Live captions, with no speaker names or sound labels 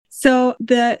So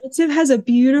the Netziv has a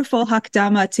beautiful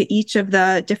hakdama to each of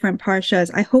the different parshas.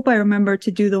 I hope I remember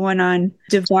to do the one on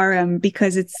Devarim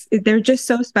because they're just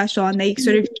so special, and they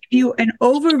sort of give you an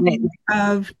overview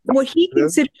of what he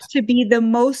considers to be the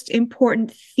most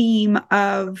important theme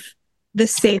of the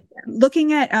Sefer.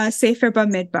 Looking at Sefer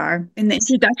Bamidbar, in the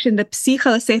introduction, the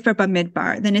Psicha Sefer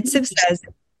Bamidbar, the Netziv says,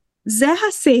 Zeh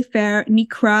HaSefer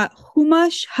Nikra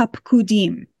Chumash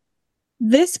HaPkudim.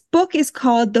 This book is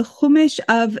called the Chumash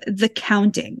of the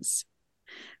Countings.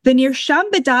 V'nirsham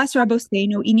b'das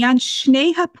Rabosenu inyan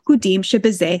shnei hapkudim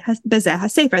shebezeh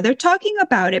hasefer. They're talking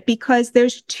about it because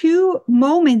there's two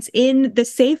moments in the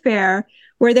Sefer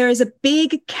where there is a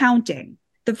big counting.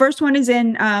 The first one is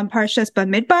in Parshas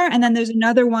Bamidbar, and then there's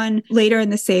another one later in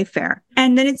the Sefer.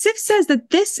 And then Netziv says that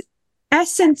this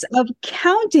essence of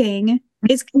counting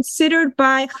is considered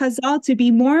by Chazal to be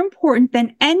more important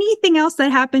than anything else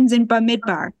that happens in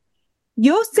Bamidbar.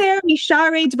 Yoser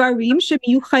misharei dvarim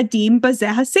shemiyuchadim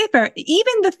bazeh hasefer.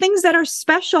 Even the things that are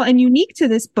special and unique to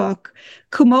this book,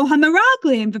 kumo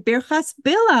hameraglim v'birchas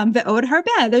bilam ve'od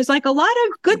harbeh. There's like a lot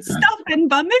of good stuff in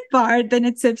Bamidbar, the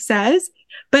Netziv says,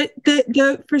 but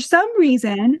the for some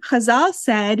reason Chazal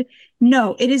said,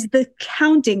 no, it is the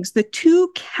countings, the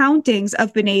two countings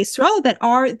of Bnei Yisrael that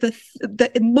are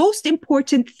the most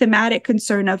important thematic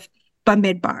concern of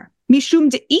Bamidbar. Mishum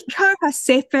de'ikar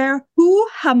hasefer hu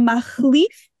hamachlif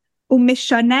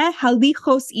u'mishaneh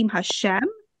halichos im Hashem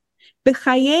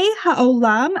b'chayei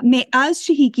ha'olam me'az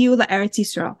shehigiu la'eretz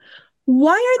Yisrael.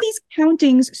 Why are these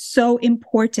countings so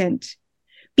important?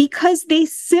 Because they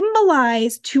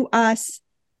symbolize to us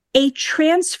a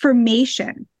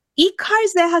transformation. Ikar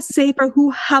zeh hasefer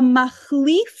hu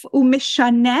hamachlif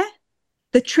u'mishaneh,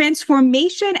 the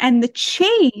transformation and the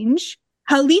change,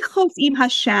 halichos im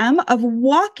Hashem, of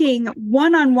walking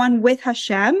one-on-one with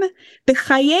Hashem,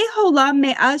 b'chayei holam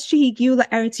me'az shehigiu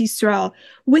la'eretz Yisrael,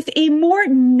 with a more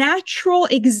natural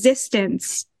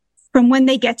existence from when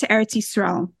they get to Eretz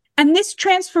Yisrael. And this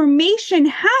transformation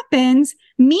happens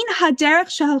min haderech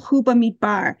shehalchu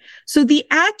bamidbar. So the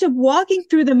act of walking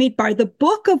through the midbar, the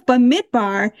book of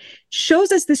Bamidbar,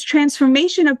 shows us this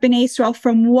transformation of Bnei Yisrael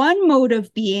from one mode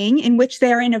of being in which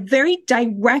they are in a very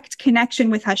direct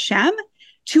connection with Hashem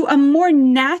to a more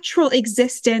natural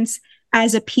existence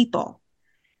as a people.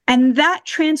 And that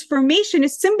transformation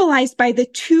is symbolized by the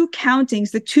two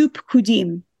countings, the two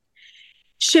pkudim.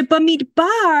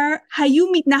 Shebamidbar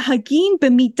hayu mitnahagin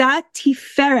b'midat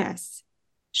tiferes,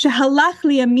 shehalach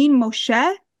liyamin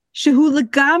Moshe, shehu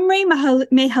legamrei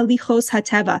mehalichos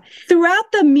hateva.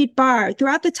 Throughout the midbar,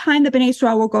 throughout the time that Bnei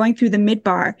Yisrael were going through the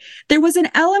midbar, there was an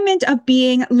element of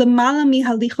being lemala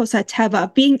mihalichos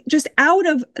hateva, being just out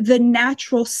of the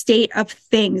natural state of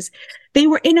things. They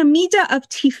were in a midah of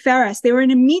tiferes. They were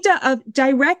in a midah of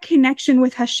direct connection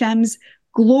with Hashem's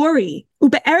glory.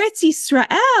 Ube'eretz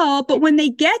Yisrael, but when they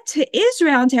get to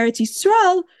Israel and to Eretz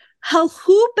Yisrael,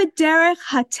 halchu b'derech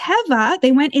hateva,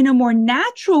 they went in a more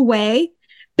natural way,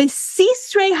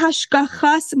 b'sisrei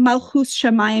hashgachas malchus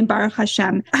shamayim baruch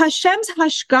Hashem. Hashem's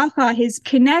hashgacha, his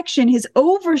connection, his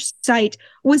oversight,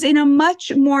 was in a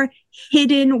much more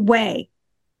hidden way.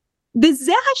 B'zeh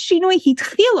hashinui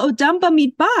hitchil odam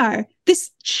b'midbar. This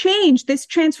change, this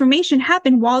transformation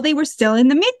happened while they were still in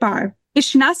the midbar.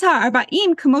 Ishnas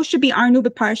ha'arba'im k'moshe bi'arnu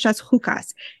b'parshas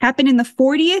chukas. Happened in the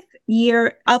 40th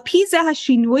year. Al pi zeh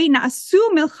hashinui na'asu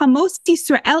milchamos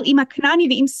Yisrael im ha'knani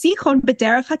v'im sichon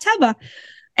b'derech hateva.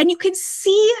 And you can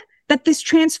see that this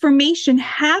transformation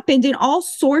happened in all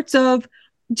sorts of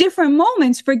different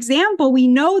moments. For example, we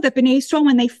know that Bnei Yisrael,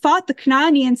 when they fought the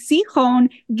Knani and Sichon,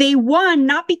 they won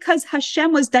not because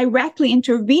Hashem was directly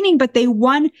intervening, but they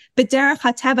won b'derech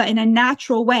hateva in a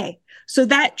natural way. So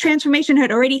that transformation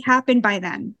had already happened by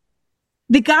then.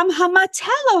 V'gam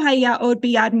hamatelo haya od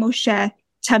biyad Moshe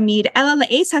tamid ela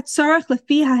le'es hatzorach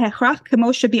lefi ha'hechrach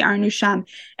k'moshe bi'arnu sham.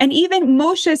 And even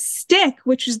Moshe's stick,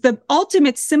 which is the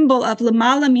ultimate symbol of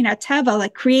lemala min hateva,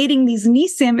 like creating these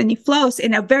nisim and niflos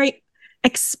in a very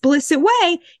explicit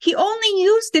way, he only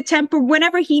used it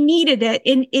whenever he needed it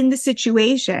in the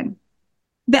situation.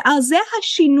 ועל זה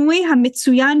השינוי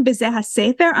המצוין בזה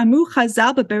הספר אמרו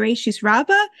חז"ל בבראשית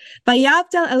רבה,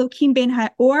 ויבדל אלוקים בין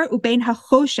האור ובין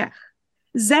החושך.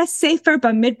 זה ספר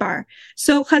במדבר.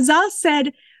 So Chazal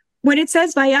said, when it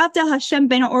says ויבדל Hashem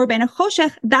בין האור ובין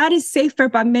החושך, that is Sefer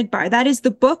Bamidbar. That is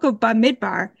the book of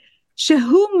Bamidbar.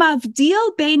 שהוא מבדיל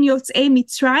בין יוצאי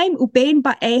מצרים ובין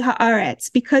באי הארץ.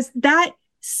 Because that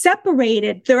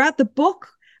separated throughout the book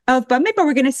of Bamidbar,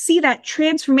 we're going to see that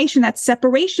transformation, that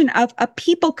separation of a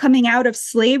people coming out of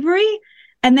slavery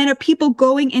and then a people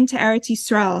going into Eretz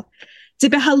Yisrael.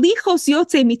 Debehalichos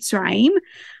yotzei Mitzrayim,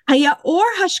 Haya or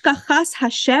hashkachas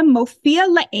Hashem mofia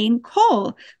la'ein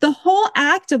kol. The whole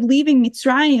act of leaving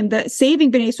Mitzrayim, the saving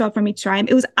Bnei Yisrael from Mitzrayim,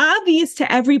 it was obvious to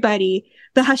everybody,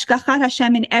 the hashkachat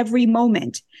Hashem in every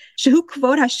moment. Shehu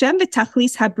kvod Hashem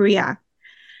v'tachlis habriya.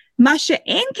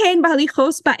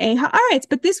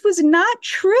 But this was not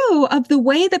true of the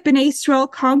way that Bnei Yisrael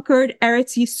conquered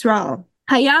Eretz Yisrael.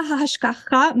 Haya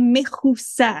hashkacha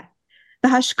mechuseh. The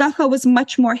hashkacha was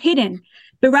much more hidden.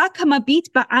 Only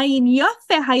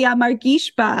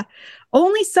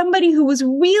somebody who was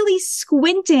really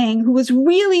squinting, who was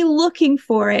really looking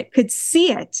for it, could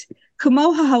see it.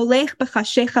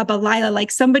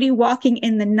 Like somebody walking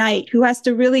in the night who has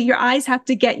to really, your eyes have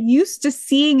to get used to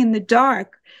seeing in the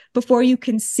dark before you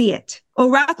can see it.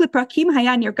 And there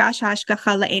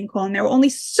were only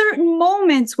certain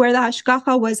moments where the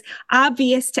hashkacha was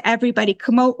obvious to everybody.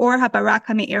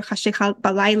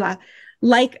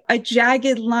 Like a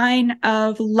jagged line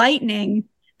of lightning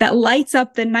that lights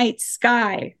up the night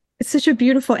sky. It's such a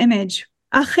beautiful image.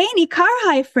 So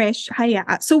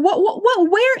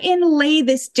wherein lay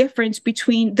this difference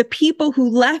between the people who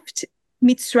left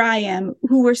Mitzrayim,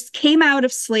 who came out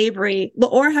of slavery,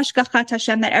 L'or Hashkachat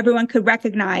Hashem, that everyone could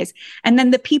recognize, and then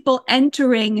the people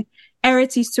entering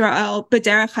Eretz Yisrael,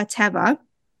 B'derech HaTeva.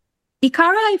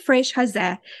 Ikar ha'ifresh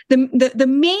hazeh, the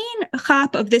main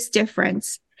chap of this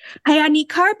difference,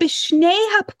 hayanikar b'shnei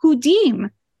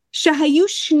hapkudim, shahayu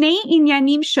shnei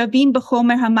inyanim shavin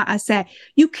b'chomer ha'ma'aseh.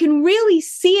 You can really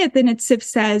see it, the Netziv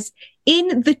says,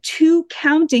 in the two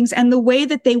countings and the way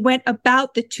that they went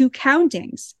about the two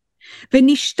countings.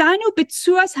 V'nishtanu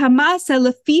b'tzuras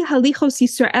ha'ma'aseh lefi halichos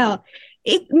Yisrael.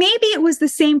 Maybe it was the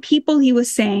same people he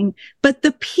was saying, but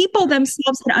the people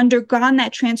themselves had undergone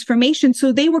that transformation.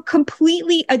 So they were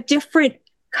completely a different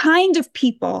kind of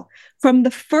people from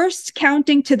the first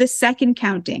counting to the second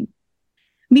counting.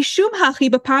 Mishum hachi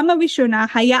b'pama rishona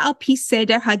haya al pi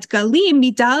seder hadgalim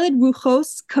midaled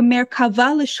ruchos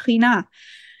kamerkava l'shchina.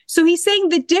 So he's saying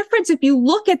the difference, if you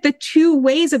look at the two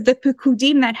ways of the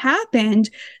pekudim that happened,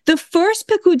 the first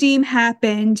pekudim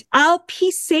happened al pi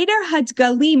seder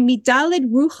hadgalim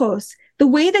midaled ruchos. The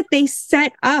way that they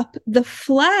set up the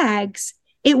flags,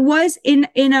 it was in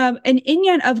an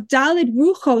inyan of daled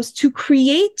ruchos to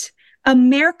create a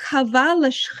merkava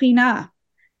l'shchina,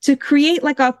 to create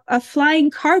like a flying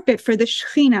carpet for the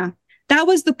shchina. That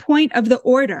was the point of the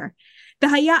order. The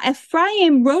Haya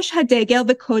Ephraim Rosh Hadegel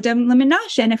v'kodem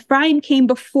leMenashe, and Ephraim came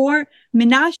before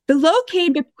Menashe. Below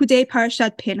came b'pkudei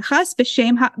Parshat Pinchas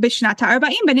b'shem b'shnat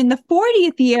ha'arba'im, but in the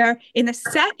 40th year, in the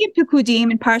second pekudim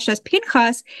in Parshat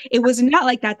Pinchas, it was not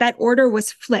like that. That order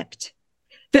was flipped.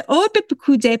 Ve'od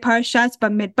b'pkudei Parshat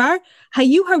Bamidbar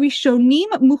hayu harishonim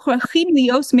muchrachim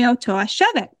lios me'oto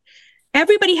hashevet.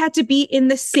 Everybody had to be in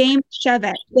the same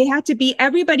shevet. They had to be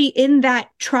everybody in that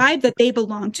tribe that they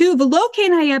belonged to.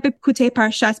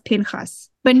 Parshat Pinchas,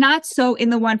 but not so in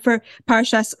the one for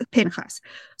Parshas Pinchas.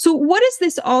 So what does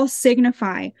this all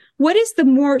signify? What is the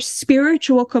more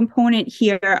spiritual component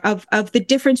here of the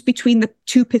difference between the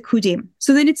two pekudim?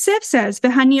 So then Netziv says,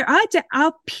 "V'hanir'ah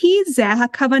de'al pi zeh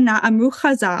hakavana amru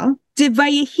Chazal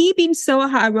devayehi bimsoah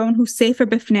ha'aron hu sefer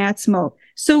b'fnei atzmo."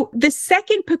 So the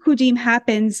second pekudim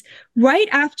happens right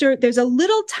after, there's a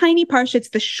little tiny parsha. It's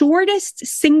the shortest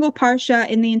single parsha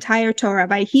in the entire Torah,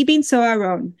 by Hibin So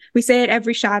Aaron. We say it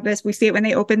every Shabbos. We say it when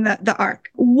they open the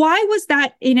Ark. Why was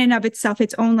that in and of itself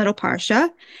its own little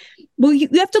parsha? Well, you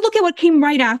have to look at what came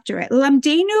right after it.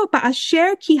 Lamdeinu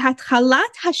ba'asher ki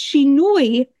hatchalat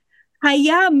hashinui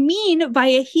haya min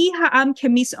vayehi ha'am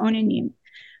kemis onenim.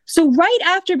 So right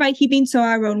after Vayhi So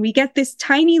Aaron, we get this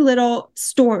tiny little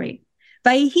story.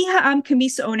 Vayihi ha'am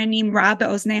kamis onanim ra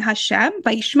be'oznei Hashem,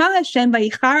 vayishma Hashem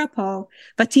vayicharapo,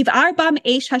 vativ'ar bam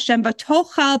eish Hashem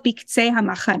vatochal biktzei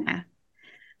hamachaneh.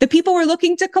 The people were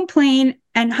looking to complain,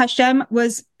 and it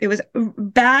was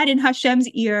bad in Hashem's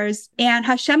ears, and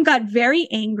Hashem got very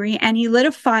angry, and he lit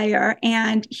a fire,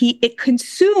 and it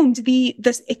consumed the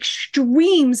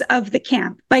extremes of the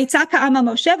camp. Vayitzaka ama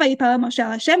Moshe, vayipala Moshe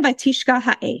Hashem, vaytishka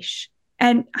ha'esh.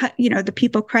 And, the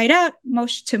people cried out,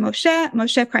 Moshe to Moshe,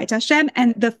 Moshe cried to Hashem,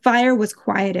 and the fire was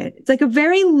quieted. It's like a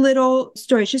very little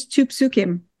story. It's just two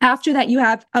psukim. After that, you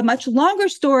have a much longer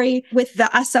story with the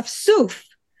Asaf Suf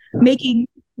making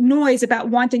noise about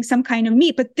wanting some kind of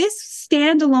meat. But this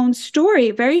standalone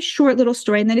story, very short little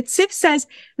story, and then Netziv says,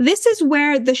 this is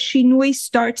where the shinui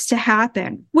starts to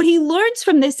happen. What he learns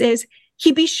from this is,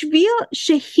 כי בשביל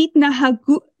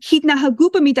שהתנהגו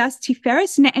במידת תפארת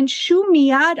נענשו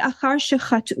מיד אחר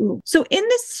שחטאו. So in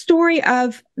this story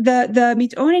of the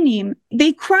Mitonanim,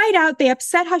 they cried out, they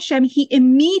upset Hashem, he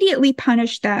immediately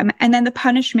punished them, and then the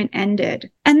punishment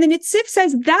ended. And the Netziv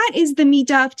says that is the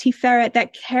midah of Tiferet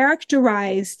that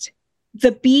characterized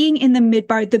the being in the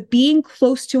midbar, the being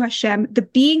close to Hashem, the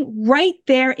being right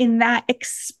there in that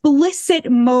explicit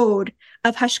mode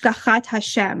of Hashgachat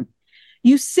Hashem.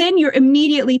 You sin, you're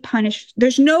immediately punished.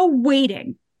 There's no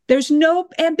waiting. There's no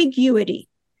ambiguity.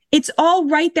 It's all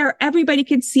right there. Everybody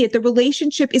can see it. The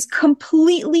relationship is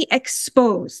completely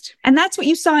exposed. And that's what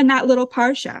you saw in that little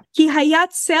parsha. Ki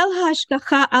hayat sel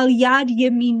hashgacha al yad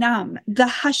yeminam. The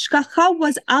hashgacha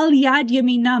was al yad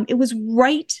yeminam. It was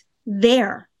right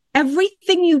there.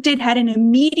 Everything you did had an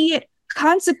immediate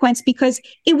consequence because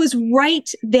it was right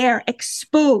there,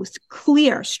 exposed,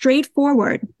 clear,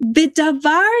 straightforward.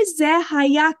 V'davar zeh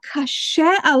haya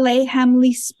kashe aleihem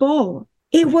lispol.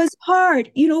 It was hard.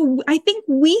 I think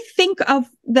we think of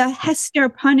the Hester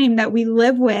Panim that we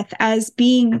live with as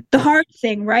being the hard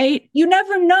thing, right? You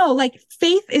never know. Like,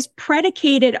 faith is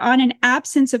predicated on an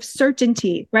absence of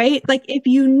certainty, right? Like, if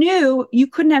you knew, you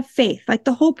couldn't have faith. Like,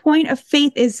 the whole point of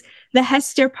faith is the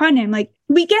Hester Panim. Like,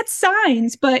 we get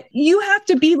signs, but you have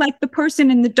to be like the person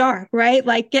in the dark, right?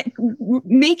 Like,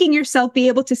 making yourself be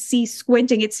able to see,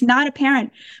 squinting. It's not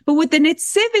apparent. But what the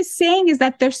Netziv is saying is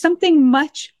that there's something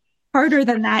much harder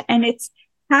than that, and it's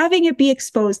having it be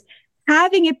exposed,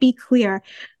 having it be clear.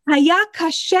 Haya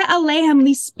kashe aleihem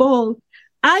lispol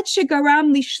ad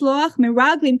shegaram lishloach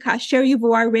meraglim kasher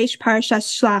yuvuar reish parashas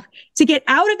shlach. To get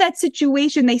out of that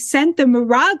situation, they sent the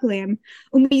meraglim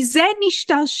umizeh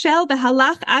nishtalshel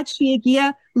v'halach ad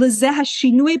sheyagia lezeh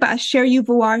hashinui ba'asher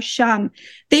yuvuar sham.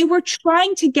 They were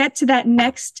trying to get to that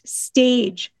next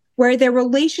stage where their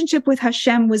relationship with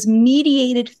Hashem was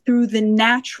mediated through the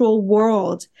natural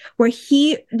world, where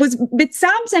he was,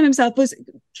 B'tzamtzem himself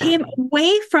came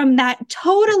away from that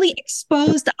totally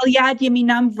exposed Al Yad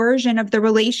Yeminam version of the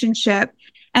relationship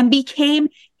and became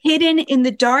hidden in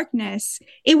the darkness.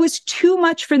 It was too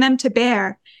much for them to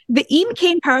bear. Ve'im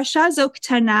kein parasha zo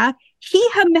ktana, hi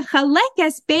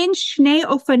ha'mechalekes ben shnei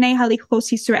ofanei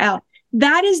halichos Yisroel.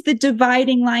 That is the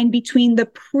dividing line between the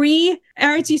pre-Eretz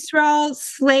Yisrael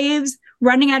slaves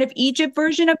running out of Egypt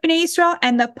version of Bnei Yisrael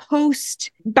and the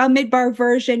post-Bamidbar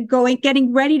version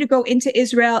getting ready to go into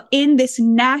Israel in this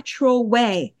natural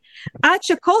way. So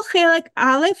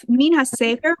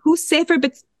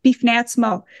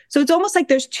it's almost like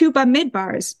there's two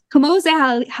Bamidbars.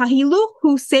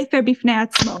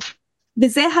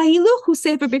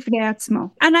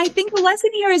 And I think the lesson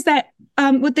here is that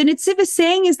what the Netziv is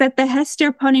saying is that the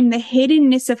Hester Panim, the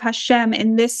hiddenness of Hashem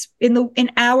in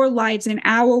our lives, in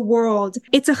our world,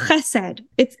 it's a chesed.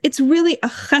 It's really a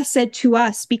chesed to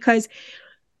us because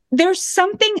there's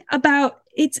something about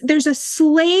there's a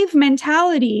slave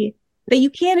mentality that you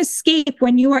can't escape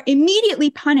when you are immediately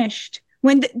punished.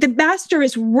 When the master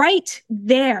is right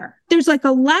there, there's like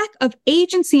a lack of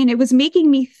agency. And it was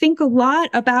making me think a lot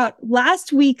about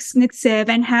last week's Netziv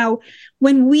and how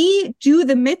when we do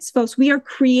the mitzvos, we are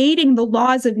creating the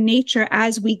laws of nature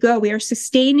as we go. We are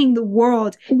sustaining the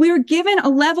world. We're given a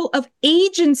level of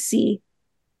agency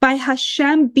by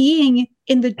Hashem being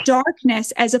in the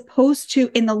darkness as opposed to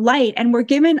in the light. And we're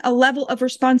given a level of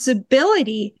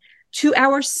responsibility to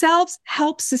ourselves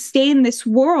help sustain this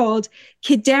world,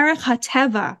 kiderech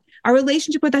hateva. Our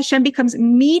relationship with Hashem becomes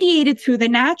mediated through the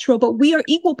natural, but we are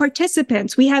equal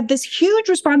participants. We have this huge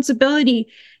responsibility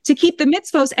to keep the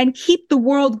mitzvos and keep the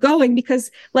world going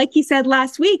because, like he said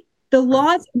last week, the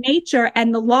laws of nature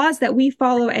and the laws that we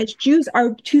follow as Jews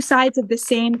are two sides of the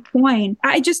same coin.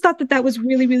 I just thought that was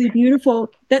really, really beautiful,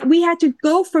 that we had to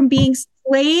go from being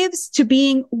slaves to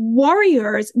being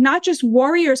warriors, not just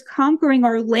warriors conquering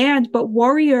our land, but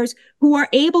warriors who are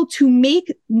able to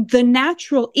make the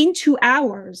natural into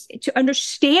ours, to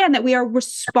understand that we are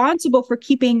responsible for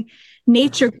keeping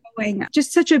nature going.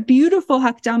 Just such a beautiful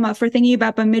hakdama for thinking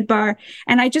about Bamidbar.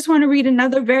 And I just want to read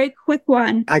another very quick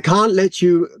one. I can't let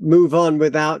you move on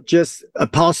without just a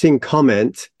passing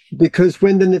comment, because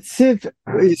when the Netziv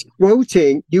is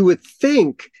quoting, you would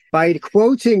think by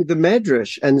quoting the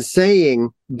Medrash and saying,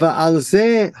 Va'al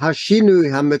zeh hashinui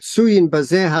hametzuyin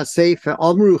bazeh hasefer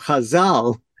omru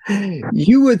chazal,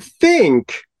 you would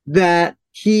think that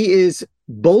he is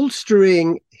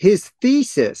bolstering his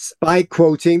thesis by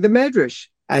quoting the Medrash,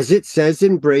 as it says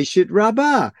in Breshit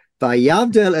Rabbah,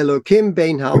 Vayavdel Elokim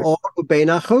bein ha'or u'bein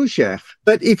ha'choshech.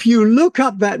 But if you look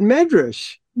up that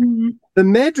Medrash, the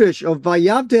Medrash of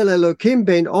Vayavdel Elokim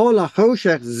bein or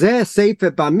ha'choshech zeh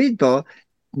sefer bamidbar,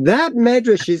 That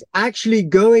medrash is actually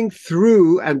going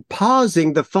through and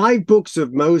parsing the 5 books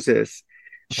of Moses,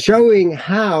 showing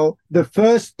how the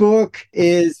first book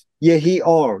is Yehi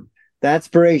Or. That's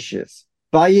Bereshis.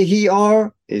 Vayehi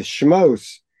Or is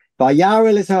Shmos.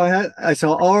 Vayarel is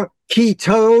Ha'or. Ki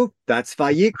Tov, that's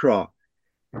Vayikra.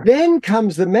 Then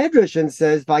comes the medrash and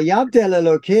says, Vayabdel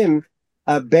Elokim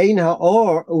bein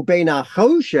Ha'or ubein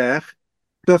HaChoshech.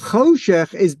 The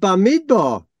Choshech is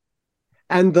Bamidbar.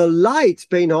 And the light,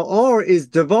 Bein Ha'or, is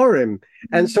Devorim.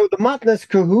 And so the Matnas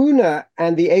Kahuna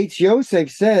and the Eitz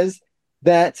Yosef says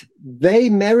that they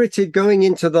merited going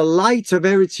into the light of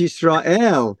Eretz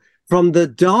Yisrael from the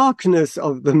darkness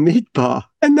of the Midbar.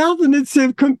 And now the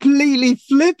Netziv completely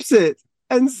flips it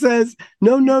and says,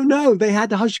 no, they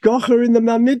had Hashgacha in the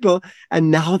Midbar,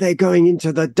 and now they're going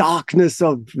into the darkness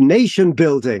of nation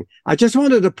building. I just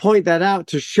wanted to point that out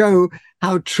to show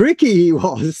how tricky he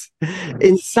was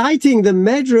in citing the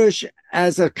Medrash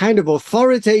as a kind of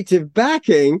authoritative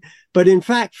backing, but in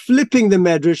fact flipping the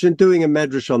Medrash and doing a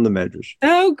Medrash on the Medrash.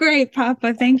 Oh, great,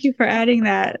 Papa. Thank you for adding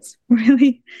that. It's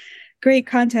really great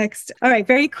context. All right,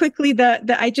 very quickly,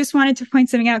 I just wanted to point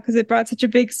something out because it brought such a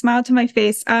big smile to my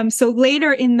face. So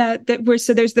later in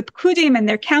so there's the Pekudim and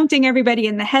they're counting everybody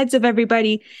and the heads of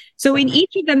everybody. So in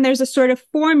each of them, there's a sort of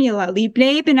formula.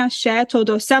 Libnei ben Asher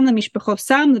todosam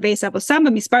lemishpachosam lebeis avosam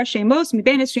b'mispar shemos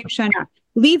miben 20 shana.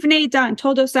 Livnei Dan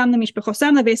todosam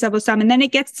lemishpachosam lebeis avosam. And then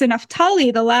it gets to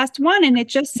Naphtali, the last one, and it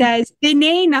just says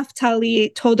Bnei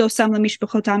Naphtali todosam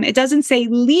lemishpachotam. It doesn't say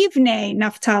Livnei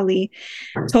Naphtali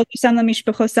todosam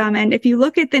lemishpachosam. And if you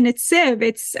look at the Netziv,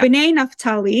 it's Bnei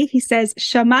Naphtali. He says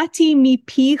Shamati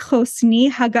mipi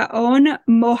chosni hagaon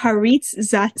moharitz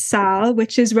zatzal,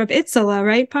 which is Rav Itzala,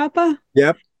 right, Papa?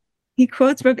 Yep. He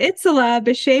quotes Rav Itzala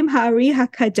b'shem Hari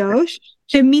HaKadosh,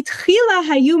 shemitchila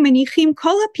hayu menichim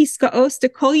kol hapiskaos de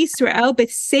kol Yisroel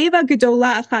b'seva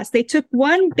gedola achas. They took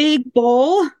one big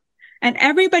bowl and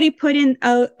everybody put in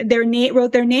wrote their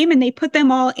name, and they put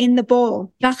them all in the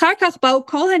bowl. V'achar kach ba'u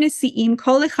kol hanesi'im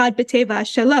kol echad b'teva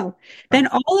shelo. Then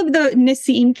all of the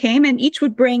nesi'im came and each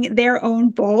would bring their own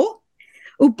bowl.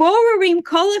 Uborarim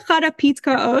kol echad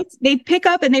hapitkaot. They'd pick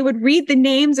up and they would read the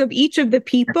names of each of the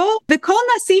people. V'kol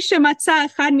nasi shematza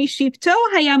echad mishivto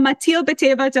haya matil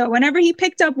b'tevato. Whenever he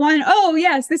picked up one, oh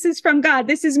yes, this is from God,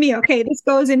 this is me. Okay, this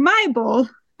goes in my bowl.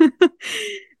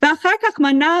 So,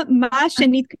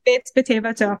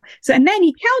 and then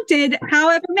he counted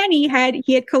however many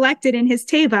he had collected in his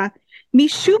teva.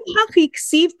 Mishum hachik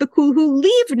siv bekulhu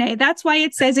livne. That's why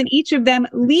it says in each of them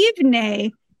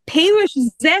livne. Perush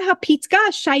zeha pitka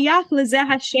shayach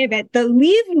lezeha shevet. The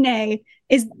livne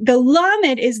is the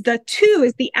lamed, is the two,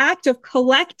 is the act of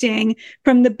collecting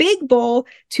from the big bowl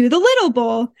to the little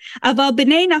bowl. Aval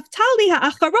b'nei Naftali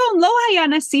ha'acharon lo haya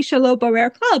nasi shelo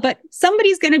barer klal. But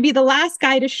somebody's going to be the last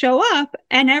guy to show up,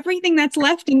 and everything that's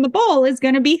left in the bowl is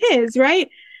going to be his, right?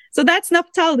 So that's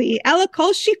Naftali. Ela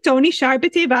kol shikto nishar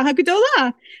b'teva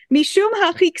ha'gedola. Mishum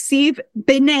hachiksiv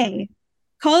b'nei.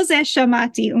 Kol zeh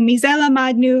shamati, umizel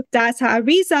amadnu das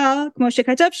ha'arizal, kmo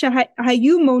shekatav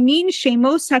shahayu monin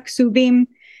shemos haksuvim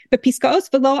bepiskaos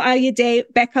v'lo al yedei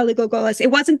beka ligolgolas.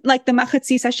 It wasn't like the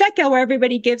machatzis hashekel where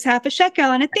everybody gives half a shekel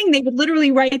on a thing. They would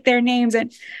literally write their names.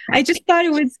 And I just thought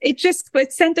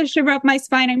it sent a shiver up my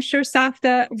spine. I'm sure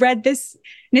Safta read this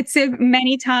Netziv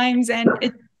many times, and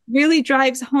it really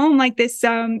drives home like this,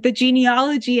 the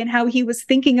genealogy and how he was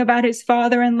thinking about his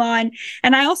father-in-law.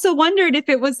 And I also wondered if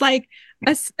it was like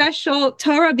a special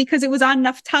Torah because it was on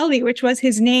Naphtali, which was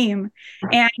his name.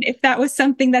 And if that was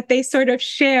something that they sort of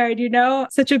shared,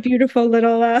 such a beautiful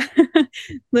little,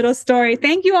 little story.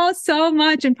 Thank you all so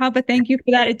much. And Papa, thank you for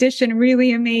that addition.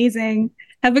 Really amazing.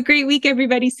 Have a great week,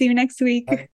 everybody. See you next week.